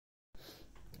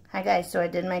Hi guys, so I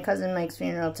did my cousin Mike's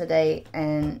funeral today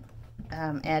and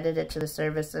added it to the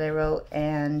service that I wrote,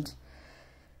 and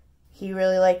he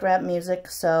really liked rap music,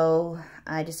 so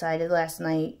I decided last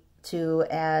night to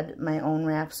add my own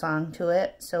rap song to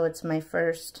it. So it's my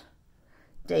first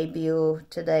debut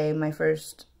today, my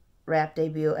first rap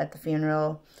debut at the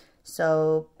funeral,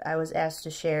 so I was asked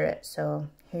to share it, so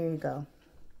here you go.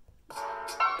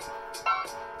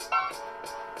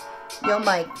 Yo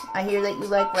Mike, I hear that you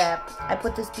like rap. I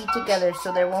put this beat together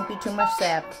so there won't be too much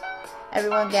sap.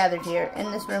 Everyone gathered here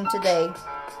in this room today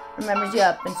remembers you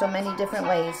up in so many different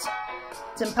ways.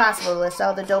 It's impossible to list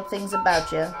all the dope things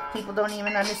about you. People don't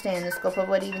even understand the scope of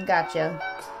what even got you.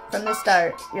 From the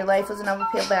start, your life was an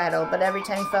uphill battle, but every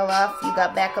time you fell off, you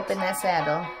got back up in that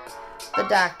saddle. The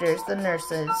doctors, the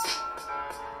nurses,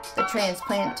 the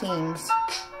transplant teams.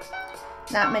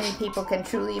 Not many people can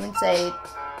truly even say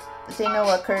that they know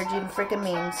what courage even frickin'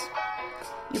 means.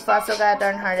 You fought so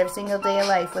goddamn hard every single day of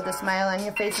life with a smile on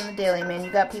your face in the daily, man.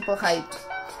 You got people hyped.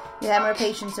 You had more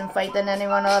patience in fight than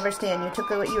anyone will ever stand. You took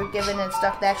what you were given and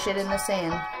stuck that shit in the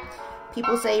sand.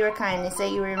 People say you were kind, they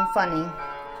say you were even funny.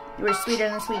 You were sweeter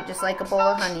than sweet, just like a bowl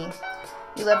of honey.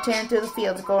 You loved tearing through the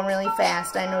fields, going really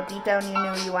fast. I know deep down you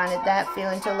knew you wanted that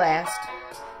feeling to last.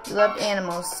 You loved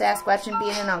animals, Sasquatch and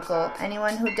being an uncle.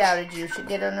 Anyone who doubted you should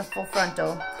get on a full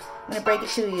frontal. I'm gonna break it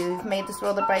to you, you've made this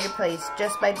world a brighter place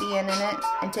just by being in it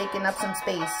and taking up some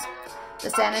space.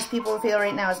 The sadness people feel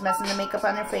right now is messing the makeup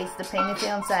on their face, the pain they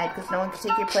feel inside, because no one can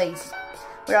take your place.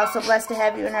 We're also blessed to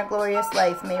have you in our glorious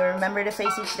life. May we remember to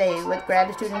face each day with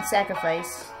gratitude and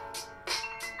sacrifice.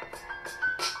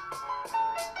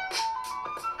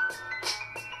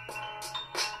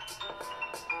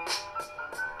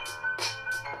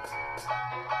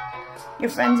 Your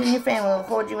friends and your family will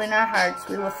hold you in our hearts.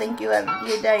 We will thank you every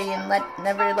your day and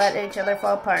never let each other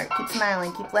fall apart. Keep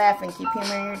smiling, keep laughing, keep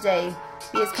humoring your day.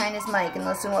 Be as kind as Mike and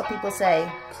listen to what people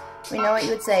say. We know what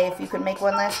you would say if you could make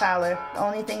one last holler. The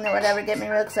only thing that would ever get me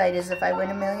real excited is if I win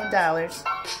 $1 million.